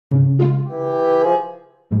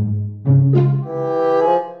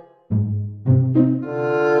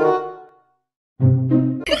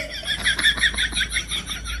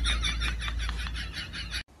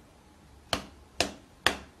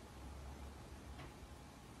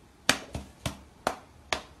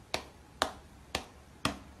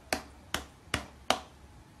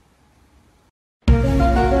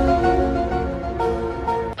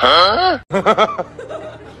Do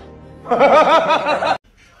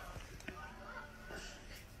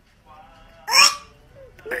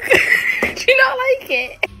you not like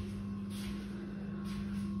it?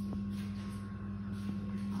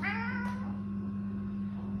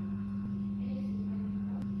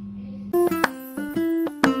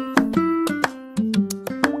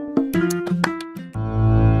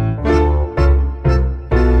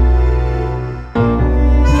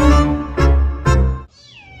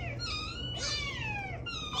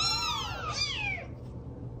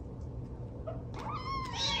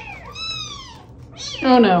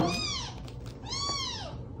 Oh no.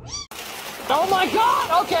 Oh my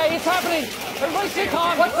God! Okay, it's happening. Everybody stay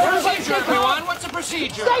calm. What's the procedure, everyone? What's the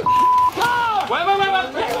procedure? Stay calm! Wait.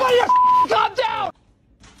 Everybody calm down!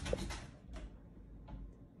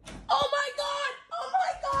 Oh my God! Oh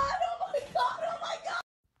my God! Oh my God! Oh my God!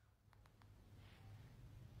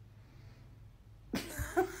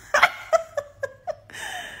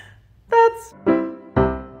 That's...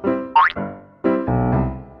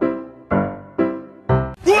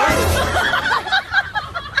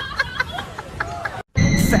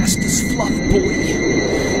 Fast as fluff, boy.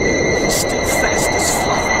 Still fast as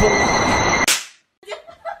fluff, boy.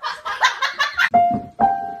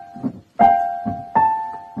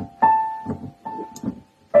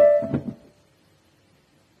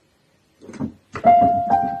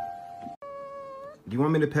 Do you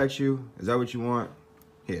want me to pet you? Is that what you want?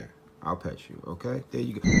 Here, I'll pet you, okay? There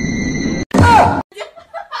you go.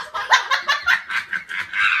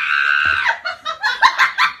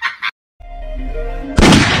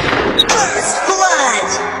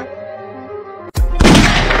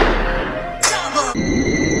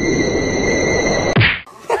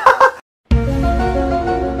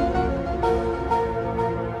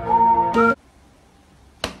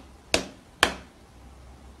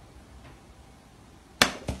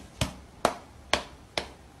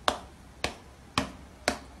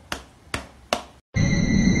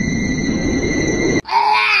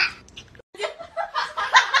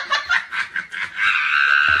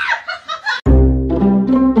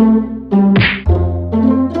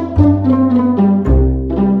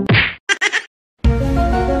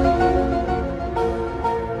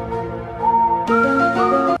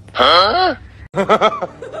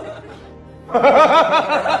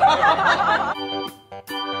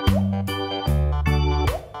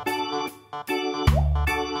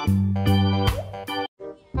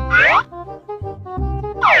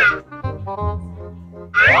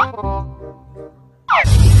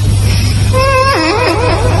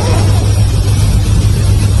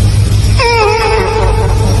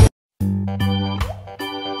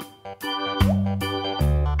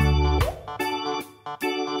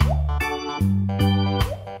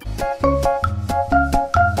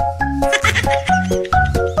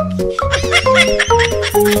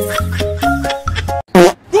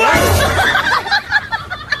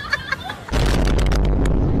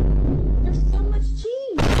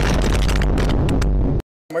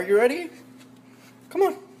 Are you ready? Come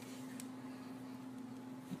on.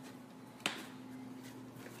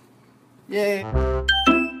 Yay.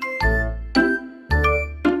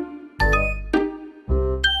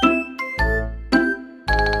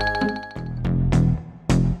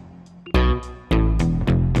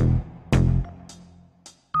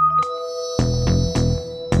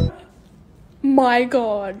 My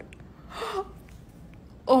God.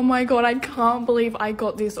 Oh my God, I can't believe I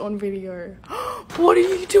got this on video. What are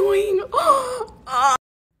you doing?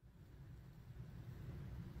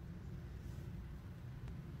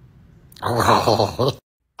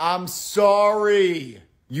 I'm sorry.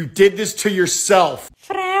 You did this to yourself.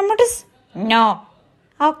 Friends? No.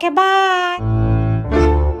 Okay, bye.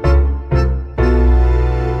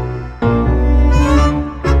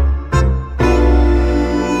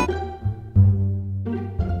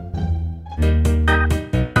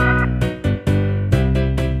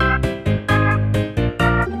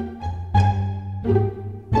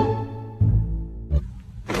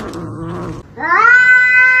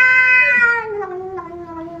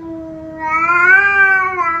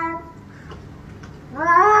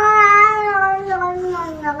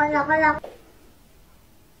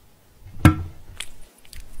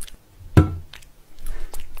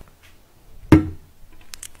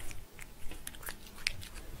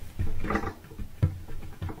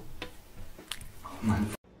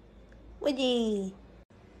 Woody.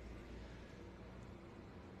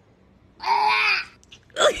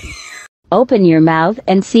 Open your mouth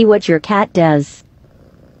and see what your cat does.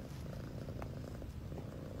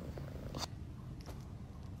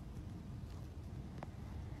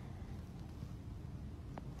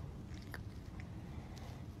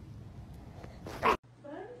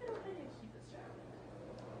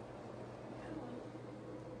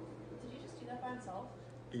 itself?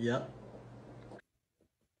 Yep.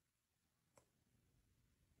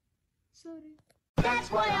 Sorry.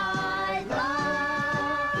 That's why I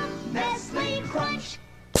love Nestle Crunch.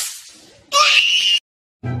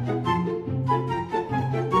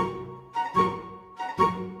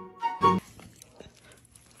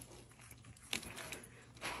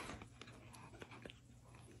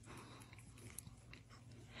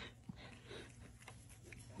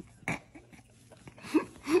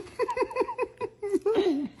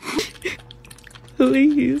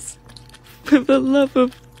 Please, for the love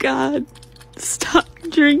of God, stop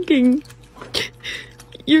drinking.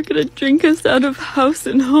 You're gonna drink us out of house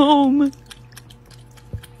and home.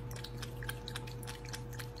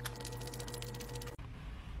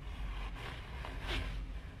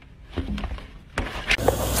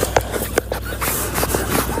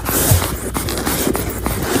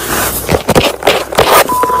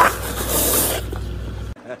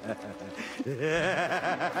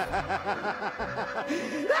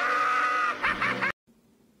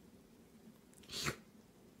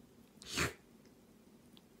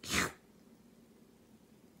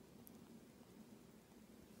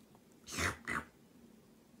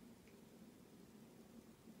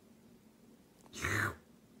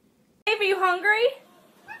 Are you hungry?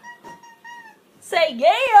 Say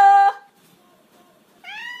yeah!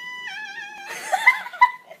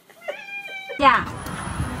 Yeah.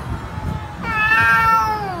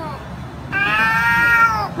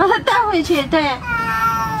 把它带回去，对。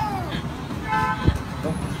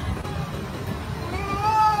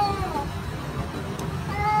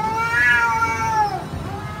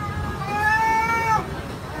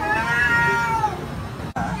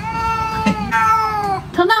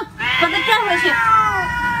彤彤，把它拽回去，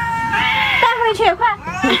带回去，快！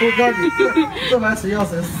我告诉你，这玩意谁要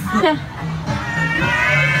谁死。对。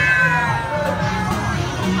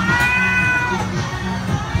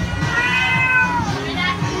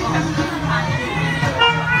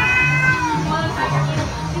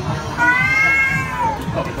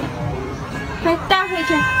快带回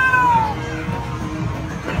去。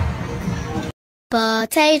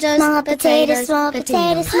Potatoes, small potatoes, small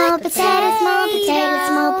potatoes, small potatoes, small potatoes,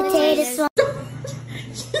 small potatoes, small.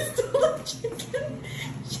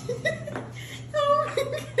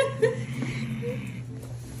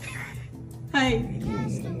 Hey,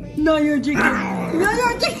 no, you're chicken. No,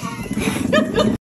 you're chicken.